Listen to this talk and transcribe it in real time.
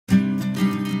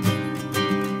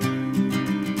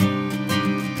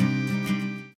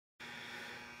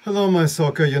Hello, my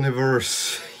soccer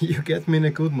universe. You get me in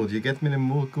a good mood. You get me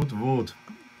in a good mood.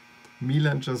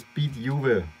 Milan just beat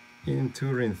Juve in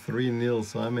Turin 3-0,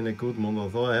 so I'm in a good mood.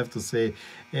 Although I have to say,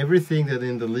 everything that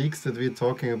in the leagues that we're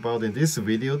talking about in this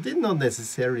video did not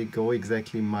necessarily go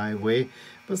exactly my way,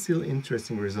 but still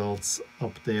interesting results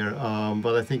up there.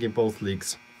 But I think in both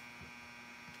leagues,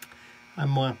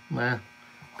 I'm more,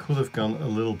 could have gone a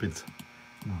little bit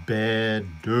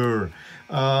better.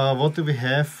 What do we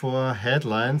have for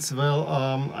headlines? Well,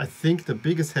 I think the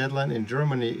biggest headline in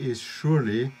Germany is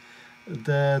surely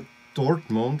that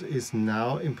Dortmund is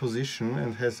now in position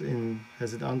and has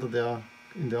it under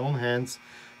in their own hands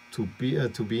to be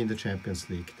in the Champions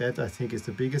League. That I think is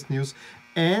the biggest news,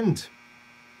 and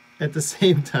at the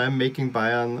same time making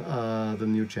Bayern the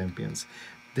new champions.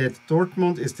 That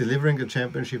Dortmund is delivering the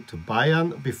championship to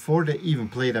Bayern before they even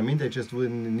played. I mean, they just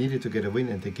needed to get a win,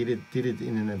 and they did it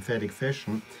in an emphatic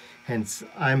fashion. Hence,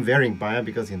 I'm wearing Bayern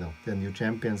because, you know, they're new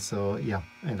champions. So yeah,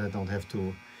 and I don't have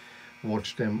to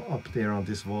watch them up there on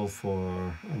this wall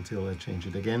until I change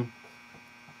it again.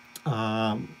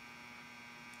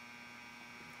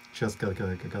 Just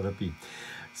gotta be.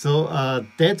 So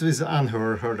that is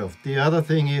unheard of. The other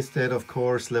thing is that, of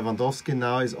course, Lewandowski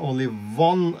now is only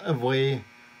one away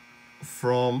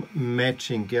from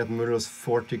matching Gerd Müller's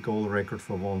 40-goal record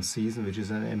for one season, which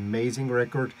is an amazing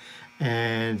record.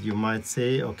 And you might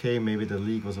say, okay, maybe the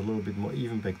league was a little bit more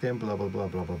even back then, blah, blah, blah,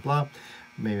 blah, blah, blah.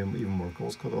 Maybe even more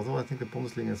goals scored. Although I think the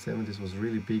Bundesliga in the 70s was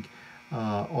really big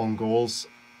on goals.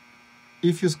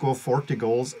 If you score 40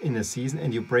 goals in a season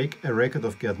and you break a record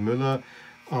of Gerd Müller,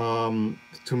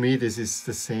 to me, this is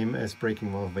the same as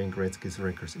breaking one of Wayne Gretzky's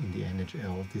records in the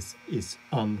NHL. This is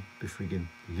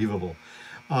unbelievable.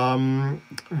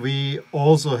 We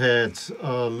also had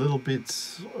a little bit,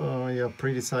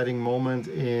 pretty exciting moment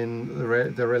in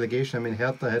the relegation. I mean,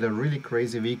 Hertha had a really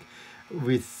crazy week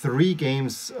with 3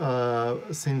 games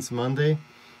since Monday,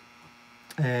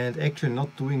 and actually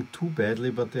not doing too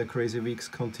badly, but their crazy weeks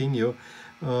continue.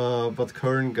 But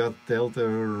Köln got dealt a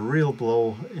real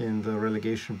blow in the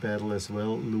relegation battle as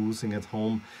well, losing at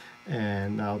home,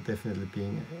 and now definitely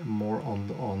being more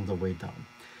on the way down.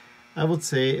 I would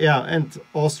say, yeah, and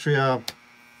Austria,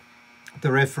 the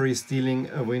referee stealing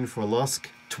a win for LASK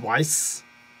twice.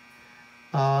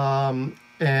 And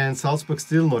Salzburg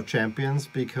still not champions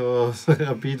because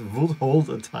Rapid would hold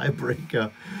a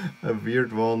tiebreaker, a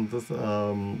weird one.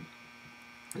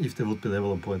 If they would be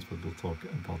level on points, but we'll talk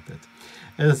about that.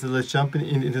 And so let's jump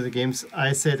into the games.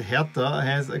 I said Hertha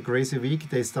has a crazy week.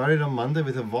 They started on Monday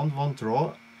with a 1-1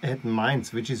 draw at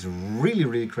Mainz, which is really,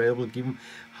 really incredible given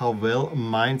how well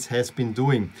Mainz has been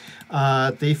doing.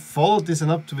 They followed this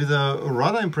up with a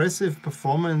rather impressive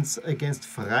performance against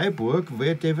Freiburg,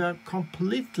 where they were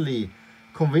completely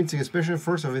convincing, especially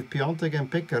first with Piontek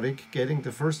and Pekarik getting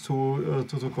the first two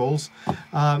goals,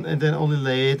 and then only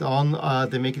late on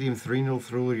they make it even 3-0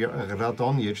 through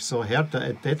Radonjic. So Hertha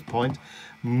at that point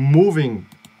moving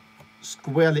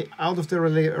squarely out of the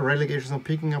relegation and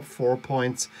picking up 4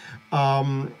 points.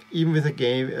 Even with a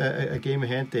game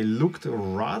ahead, they looked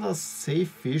rather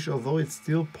safe-ish, although it's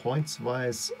still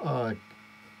points-wise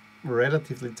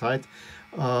relatively tight.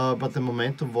 But the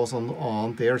momentum was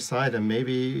on their side, and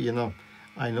maybe, you know,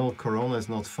 I know Corona is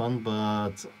not fun,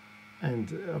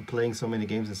 and playing so many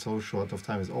games in so short of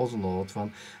time is also not a lot of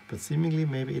fun. But seemingly,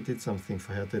 maybe it did something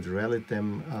for Hertha. It rallied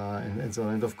them, and so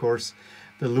on. And of course,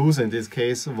 the loser in this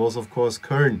case was, of course,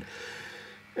 Köln.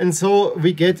 And so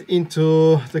we get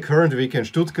into the current weekend.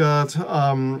 Stuttgart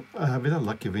with a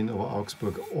lucky win over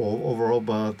Augsburg overall,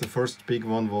 but the first big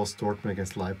one was Dortmund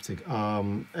against Leipzig.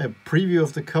 A preview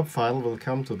of the cup final will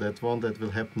come to that one. That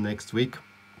will happen next week.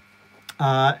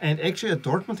 And actually a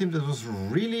Dortmund team that was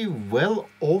really well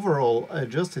overall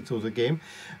adjusted to the game,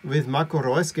 with Marco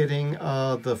Reus getting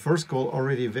the first goal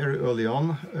already very early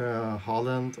on.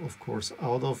 Haaland, of course,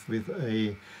 out of with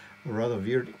a rather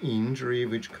weird injury,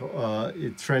 which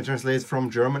it translates from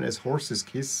German as horse's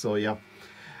kiss. So yeah,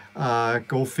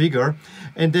 go figure.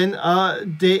 And then I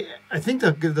think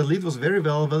the lead was very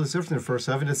well deserved in the first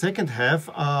half. In the second half,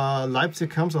 Leipzig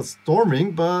comes out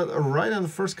storming, but right on the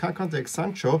first contact,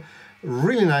 Sancho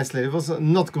really nicely. It was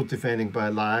not good defending by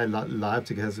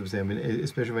Leipzig, has to say. I mean,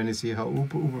 especially when you see how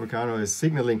Upamecano is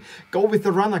signaling, go with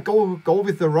the runner, go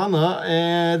with the runner,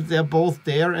 and they're both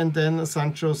there, and then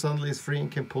Sancho suddenly is free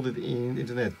and can pull it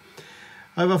into net.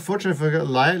 However, fortunately for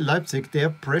Leipzig,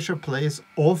 their pressure plays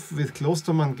off with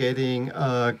Klostermann getting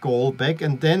a goal back,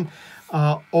 and then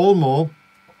Olmo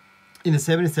in the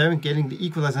 77th getting the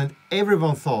equalizer, and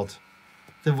everyone thought,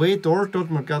 the way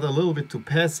Dortmund got a little bit too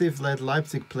passive, let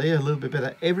Leipzig play a little bit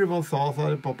better. Everyone thought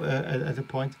at the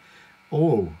point,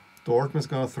 oh, Dortmund's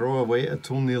going to throw away a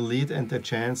 2-0 lead and the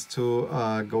chance to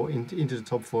go into the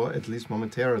top 4, at least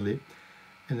momentarily.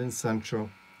 And then Sancho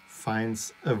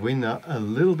finds a winner, a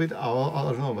little bit, I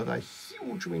don't know, but a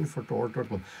huge win for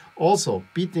Dortmund. Also,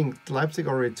 beating Leipzig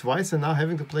already twice and now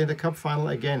having to play the cup final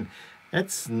again.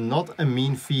 That's not a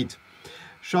mean feat.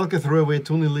 Schalke threw away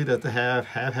 2-0 lead at the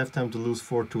halftime to lose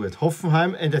 4-2 at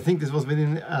Hoffenheim. And I think this was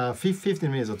within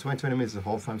 15 minutes or 20 minutes that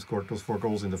Hoffenheim scored those 4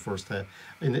 goals in the first half,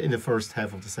 in the first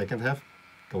half of the second half.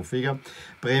 Go figure.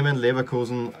 Bremen,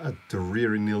 Leverkusen, a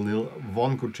dreary 0-0.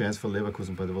 One good chance for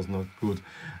Leverkusen, but it was not good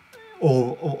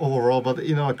overall. But,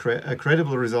 you know, a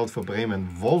credible result for Bremen.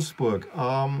 Wolfsburg,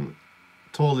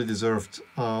 totally deserved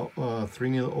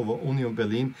 3-0 over Union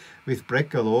Berlin with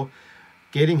Brekalo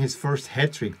getting his first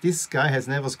hat-trick. This guy has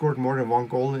never scored more than 1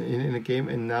 goal in a game,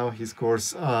 and now he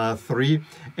scores 3.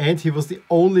 And he was the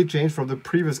only change from the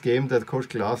previous game that Coach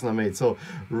Glasner made. So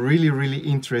really, really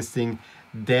interesting,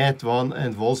 that one.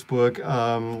 And Wolfsburg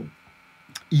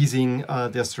easing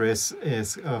their stress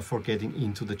as for getting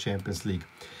into the Champions League.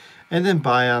 And then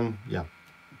Bayern, yeah.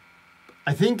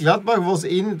 I think Gladbach was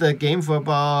in the game for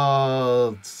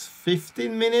about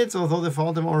 15 minutes, although they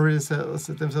found them already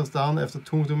set themselves down after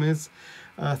 2 minutes.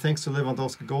 Thanks to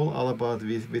Lewandowski goal, Alaba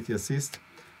with the assist.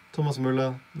 Thomas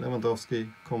Müller, Lewandowski,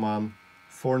 Coman,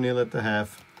 4-0 at the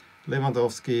half.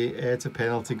 Lewandowski adds a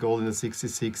penalty goal in the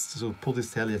 66th to put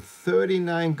his tally at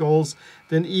 39 goals.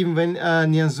 Then even when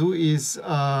Nianzou is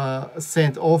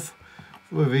sent off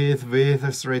with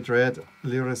a straight red,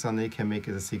 Leroy Sané can make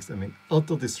it a 6th. I mean,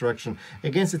 utter destruction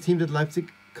against a team that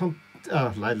Bayern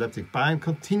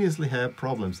continuously have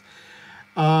problems.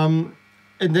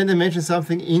 And then they mentioned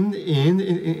something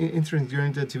interesting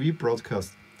during the TV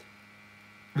broadcast.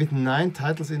 With 9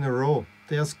 titles in a row,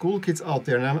 there are school kids out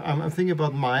there, and I'm thinking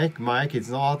about my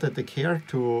kids. Not that they care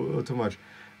too much,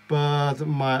 but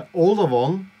my older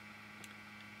one,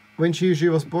 when she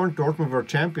was born, Dortmund were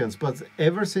champions. But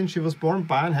ever since she was born,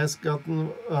 Bayern has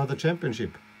gotten the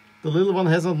championship. The little one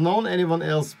hasn't known anyone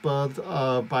else but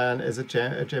Bayern as a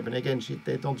champion. Again,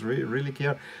 they don't really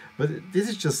care. But this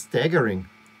is just staggering.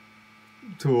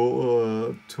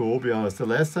 To be honest, the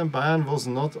last time Bayern was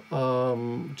not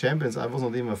champions, I was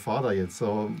not even a father yet.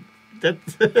 So that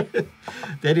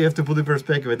that you have to put in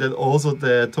perspective. And then also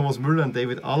the Thomas Müller and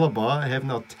David Alaba have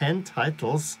now 10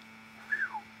 titles.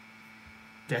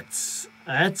 That's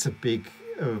a big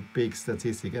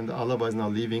statistic. And Alaba is now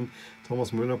leaving. Thomas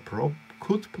Müller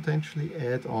could potentially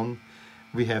add on.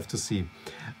 We have to see.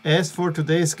 As for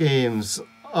today's games,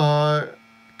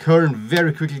 Köln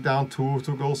very quickly down 2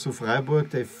 goals to Freiburg.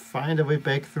 They find a way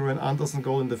back through an Anderson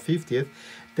goal in the 50th.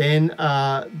 Then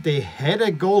they had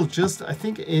a goal just, I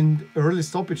think, in early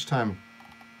stoppage time.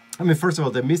 I mean, first of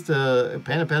all, they missed a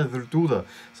penalty through Duda.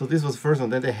 So this was the first one.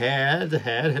 Then they had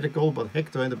a goal, but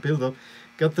Hector in the build-up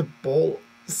got the ball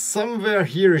somewhere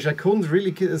here-ish. I couldn't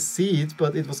really see it,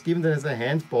 but it was given as a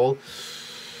handball.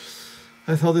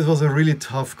 I thought it was a really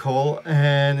tough call,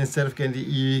 and instead of getting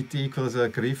the equalizer,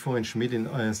 Grifo and Schmidt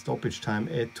in stoppage time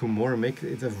add 2 more, make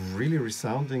it a really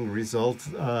resounding result.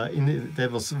 That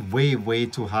was way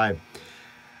too high.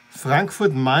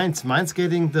 Frankfurt, Mainz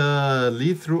getting the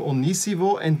lead through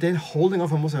Onisivo and then holding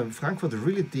off on Musa. Frankfurt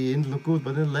really didn't look good,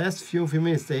 but in the last few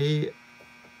minutes, I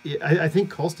think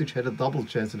Kostic had a double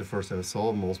chance in the first half. I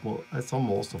saw most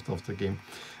of the game,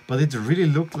 but it really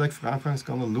looked like Frankfurt's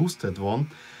gonna lose that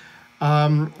one.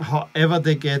 However,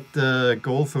 they get the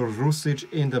goal for Rusic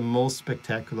in the most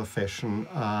spectacular fashion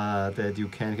that you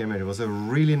can imagine. It was a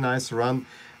really nice run,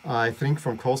 I think,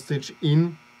 from Kostic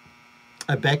in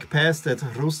a back pass that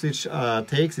Rusic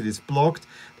takes. It is blocked.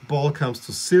 The ball comes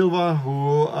to Silva,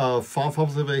 who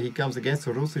he comes against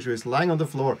Rusic, who is lying on the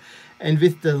floor. And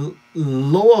with the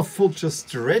lower foot just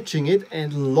stretching it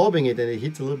and lobbing it, and it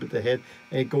hits a little bit the head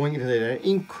and going into the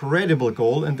incredible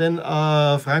goal. And then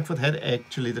Frankfurt had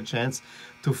actually the chance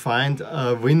to find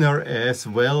a winner as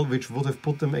well, which would have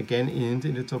put them again in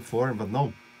the top 4. But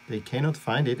no, they cannot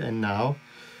find it, and now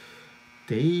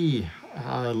they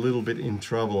are a little bit in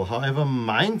trouble. However,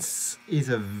 Mainz is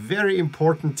a very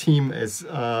important team, as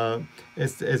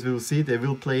we'll see. They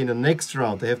will play in the next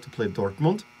round. They have to play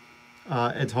Dortmund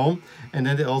at home, and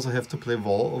then they also have to play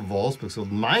Wolfsburg. So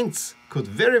Mainz could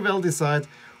very well decide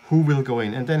who will go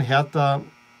in. And then Hertha,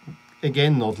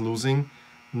 again not losing,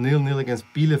 0-0 against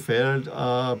Bielefeld.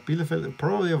 Bielefeld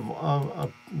probably a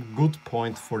good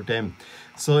point for them.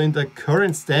 So in the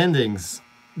current standings,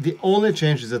 the only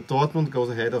change is that Dortmund goes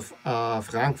ahead of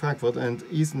Frankfurt and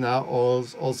is now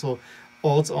also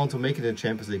odds on to make it in the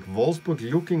Champions League. Wolfsburg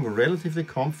looking relatively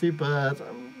comfy, but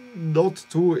not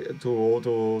to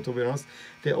be honest.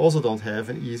 They also don't have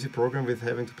an easy program with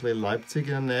having to play Leipzig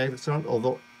in the next round,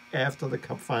 although after the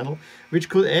cup final, which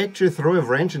could actually throw a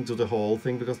wrench into the whole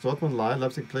thing, because Dortmund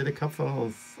Leipzig play the cup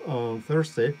final on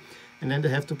Thursday, and then they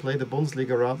have to play the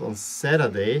Bundesliga round on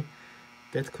Saturday.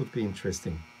 That could be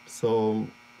interesting. So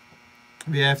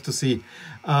we have to see.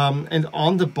 And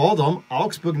on the bottom,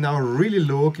 Augsburg now really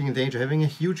looking in danger, having a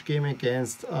huge game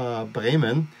against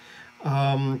Bremen.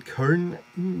 Köln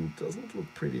doesn't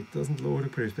look pretty,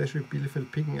 especially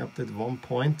Bielefeld picking up that 1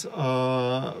 point.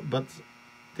 But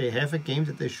they have a game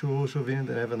that they should win, and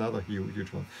they have another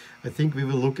huge one. I think we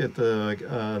will look at the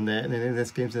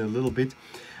next games in a little bit.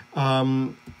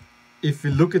 If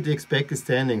we look at the expected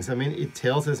standings, I mean, it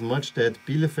tells as much that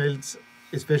Bielefeld,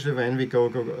 especially when we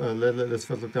let's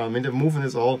first look down. I mean, the movement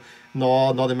is all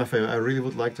not in my favor. I really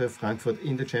would like to have Frankfurt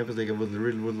in the Champions League. I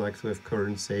really would like to have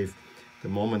Köln safe. The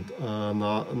moment,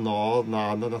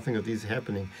 nothing of this is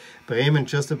happening. Bremen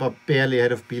just about barely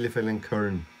ahead of Bielefeld and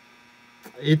Köln.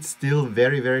 It's still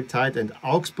very tight, and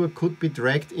Augsburg could be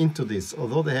dragged into this,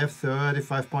 although they have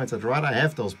 35 points. I'd rather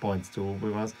have those points too,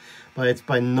 but it's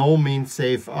by no means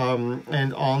safe.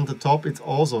 And on the top, it's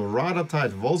also rather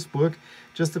tight. Wolfsburg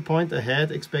just a point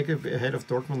ahead, expected ahead of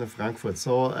Dortmund and Frankfurt,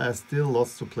 so still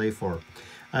lots to play for.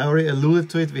 I already alluded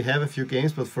to it. We have a few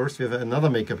games, but first we have another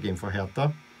makeup game for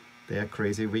Hertha. Their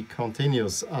crazy week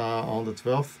continues on the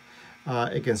 12th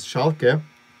against Schalke.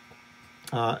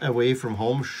 Away from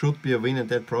home should be a win, and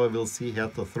that probably will see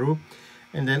Hertha through.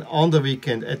 And then on the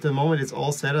weekend, at the moment it's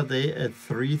all Saturday at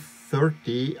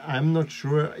 3:30. I'm not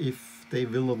sure if they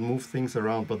will not move things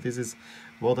around, but this is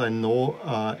what I know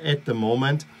at the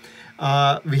moment.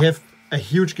 We have a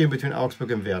huge game between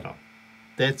Augsburg and Werder.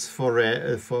 That's for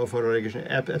relegation,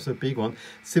 absolute big one.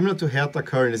 Similar to Hertha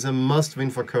Köln, it's a must-win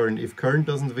for Köln. If Köln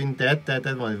doesn't win that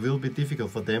one, it will be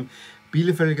difficult for them.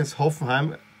 Bielefeld against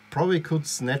Hoffenheim probably could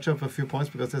snatch up a few points,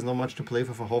 because there's not much to play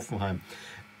for Hoffenheim.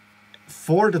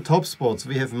 For the top spots,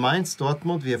 we have Mainz,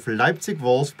 Dortmund, we have Leipzig,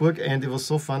 Wolfsburg, and it was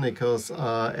so funny because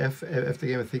after the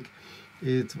game, I think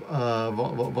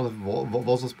one of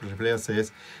Wolfsburg's players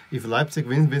says, if Leipzig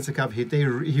wins the cup, he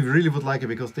really would like it,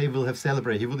 because they will have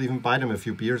celebrated. He would even buy them a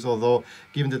few beers, although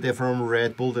given that they're from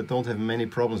Red Bull, they don't have many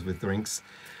problems with drinks.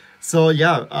 So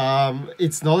yeah,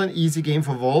 it's not an easy game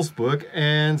for Wolfsburg,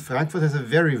 and Frankfurt has a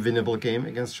very winnable game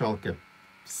against Schalke.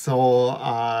 So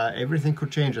everything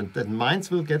could change, and that Mainz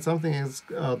will get something against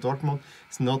Dortmund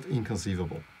is not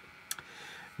inconceivable.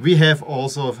 We have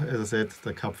also, as I said,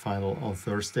 the cup final on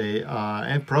Thursday,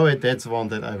 and probably that's one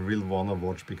that I will want to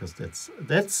watch, because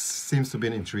that seems to be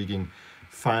an intriguing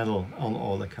final on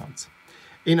all accounts.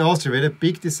 In Austria, we had a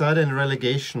big decider in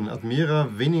relegation. Admira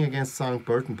winning against St.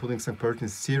 Pölten, putting St. Pölten in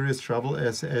serious trouble,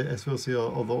 as we'll see,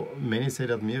 although many say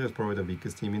that Admira is probably the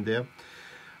weakest team in there.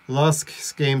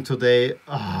 LASK's game today,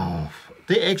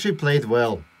 they actually played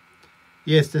well.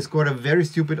 Yes, they scored a very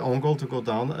stupid own goal to go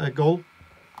down a goal.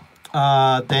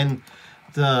 Then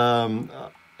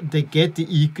they get the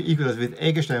equalizer with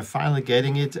Eggestein finally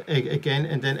getting it again,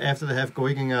 and then after they have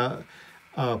going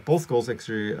both goals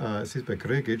actually assisted by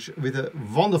Krigic with a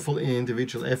wonderful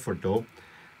individual effort though,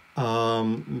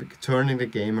 turning the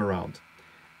game around.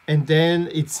 And then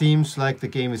it seems like the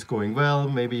game is going well.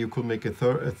 Maybe you could make a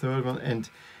third one, and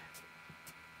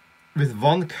with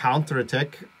one counter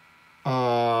attack,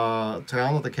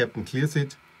 Trauner, the captain, clears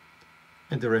it,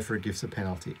 and the referee gives a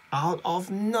penalty out of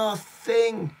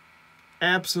nothing.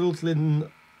 Absolutely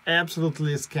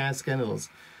scandalous.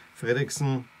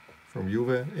 Fredriksson from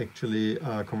Juve actually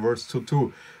converts to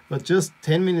 2. But just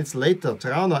 10 minutes later,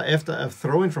 Trauner, after a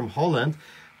throw-in from Holland,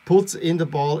 puts in the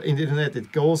ball into the net.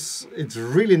 It's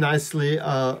really nicely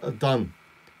done.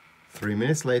 3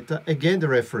 minutes later, again the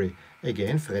referee.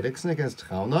 Again, Fredriksson against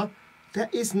Trauner. There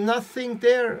is nothing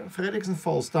there. Fredriksson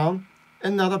falls down.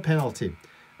 Another penalty.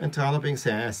 And Trauner being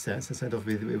sent off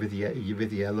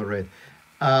with yellow red.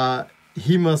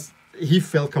 He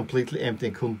felt completely empty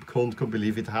and couldn't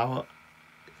believe it.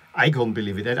 I couldn't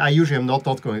believe it. And I usually am not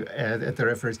going at the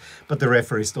referees, but the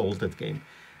referee stole that game.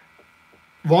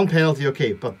 1 penalty,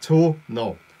 okay, but 2,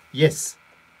 no. Yes,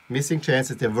 missing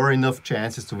chances. There were enough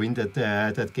chances to win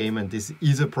that game, and this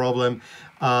is a problem.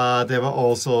 There were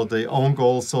also the own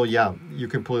goals, so yeah, you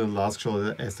can put it on LASK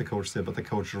show, as the coach said, but the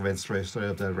coach went straight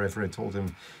at the referee and told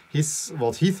him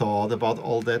what he thought about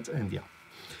all that, and yeah.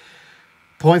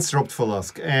 Points dropped for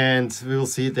LASK, and we will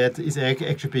see that is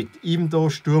actually big. Even though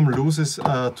Sturm loses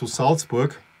to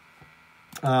Salzburg,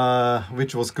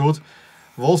 which was good,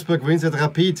 Wolfsburg wins at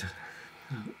Rapid.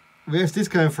 Where's this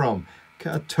coming from?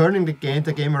 Turning the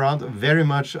game around very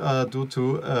much due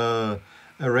to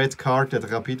a red card that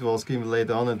Rapid was given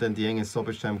later on, and then the in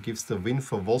stoppage time gives the win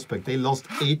for Wolfsburg. They lost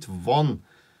 8-1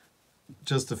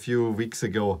 just a few weeks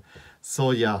ago.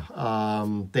 So yeah,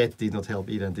 that did not help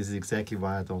either, and this is exactly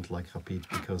why I don't like Rapid,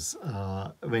 because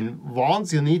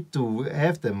once you need to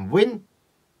have them win,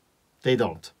 they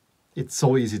don't. It's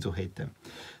so easy to hate them.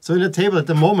 So in the table at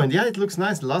the moment, yeah, it looks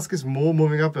nice. LASK is more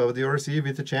moving up over the RC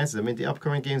with the chances. I mean, the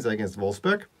upcoming games are against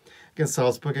Wolfsburg, against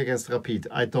Salzburg, against Rapid.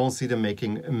 I don't see them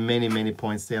making many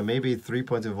points there. Maybe 3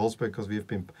 points in Wolfsburg, because we have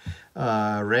been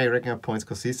racking up points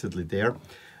consistently there.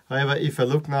 However, if I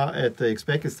look now at the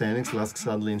expected standings, LASK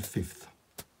suddenly in 5th.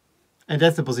 And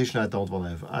that's the position I don't want to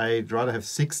have. I'd rather have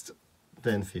 6th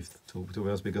than 5th, to be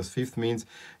honest, because 5th means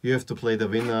you have to play the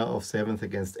winner of 7th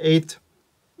against 8th,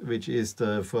 which is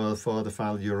for the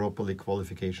final Europa League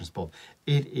qualification spot.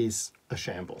 It is a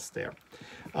shambles there.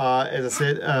 As I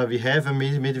said, we have a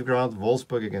middle ground,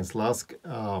 Wolfsburg against LASK.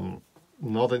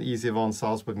 Not an easy one.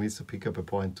 Salzburg needs to pick up a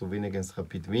point to win against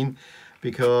Rapid Wien,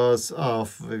 because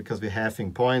we're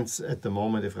having points at the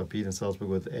moment. If Rapid and Salzburg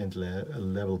would end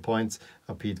level points,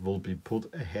 Rapid will be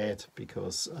put ahead,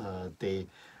 because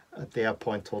their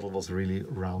point total was really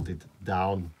rounded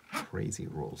down. Crazy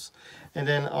rules. And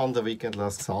then on the weekend,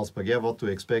 LASK Salzburg. Yeah, what to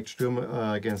expect? Sturm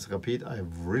against Rapid. I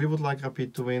really would like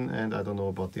Rapid to win, and I don't know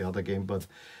about the other game, but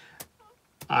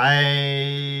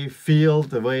I feel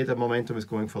the way the momentum is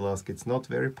going for LASK, it's not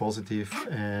very positive,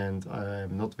 and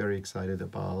I'm not very excited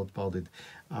about it,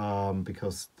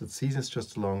 because the season is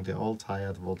just long. They're all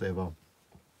tired, whatever.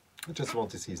 I just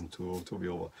want the season to be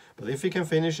over. But if we can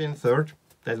finish in 3rd,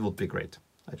 that would be great.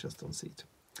 I just don't see it.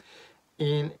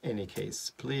 In any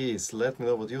case, please let me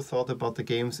know what you thought about the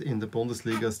games in the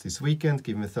Bundesligas this weekend.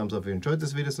 Give me a thumbs up if you enjoyed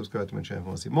this video. Subscribe to my channel if you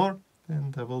want to see more.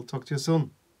 And I will talk to you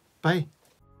soon. Bye.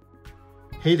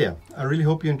 Hey there, I really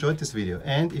hope you enjoyed this video.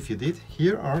 And if you did,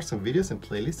 here are some videos and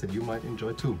playlists that you might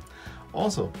enjoy too.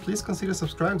 Also, please consider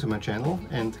subscribing to my channel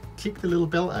and click the little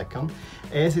bell icon,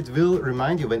 as it will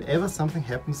remind you whenever something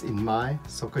happens in my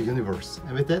soccer universe.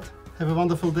 And with that, have a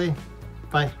wonderful day.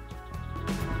 Bye.